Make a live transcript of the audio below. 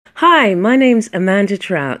Hi, my name's Amanda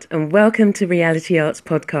Trout and welcome to Reality Arts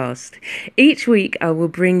Podcast. Each week I will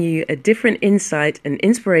bring you a different insight and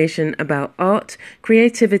inspiration about art,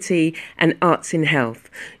 creativity and arts in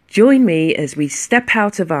health. Join me as we step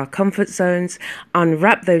out of our comfort zones,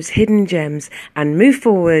 unwrap those hidden gems and move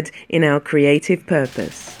forward in our creative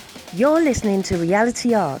purpose. You're listening to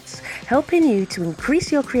Reality Arts, helping you to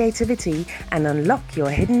increase your creativity and unlock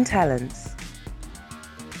your hidden talents.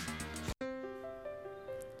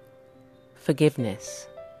 Forgiveness.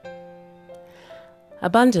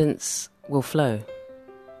 Abundance will flow.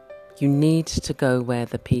 You need to go where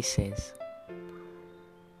the peace is.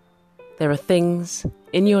 There are things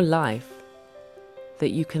in your life that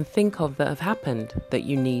you can think of that have happened that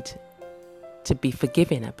you need to be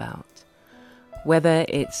forgiving about. Whether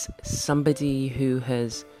it's somebody who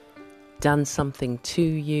has done something to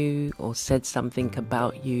you or said something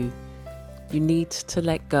about you, you need to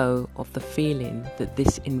let go of the feeling that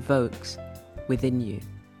this invokes within you.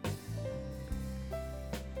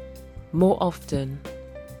 More often,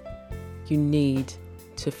 you need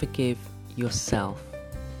to forgive yourself.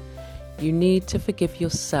 You need to forgive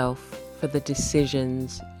yourself for the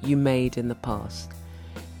decisions you made in the past.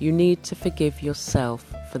 You need to forgive yourself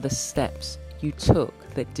for the steps you took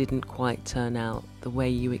that didn't quite turn out the way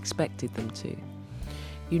you expected them to.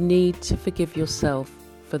 You need to forgive yourself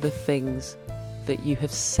for the things that you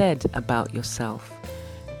have said about yourself.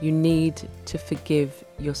 You need to forgive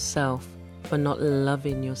yourself for not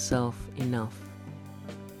loving yourself enough.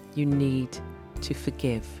 You need to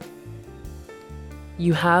forgive.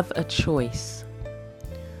 You have a choice.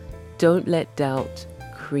 Don't let doubt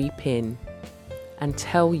creep in and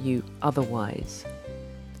tell you otherwise.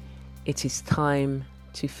 It is time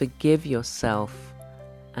to forgive yourself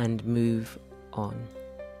and move on.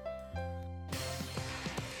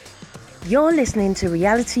 You're listening to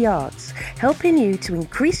Reality Arts, helping you to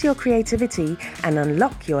increase your creativity and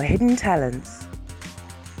unlock your hidden talents.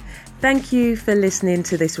 Thank you for listening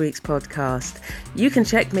to this week's podcast. You can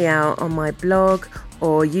check me out on my blog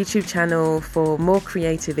or YouTube channel for more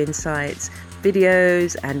creative insights,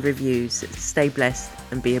 videos and reviews. Stay blessed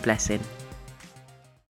and be a blessing.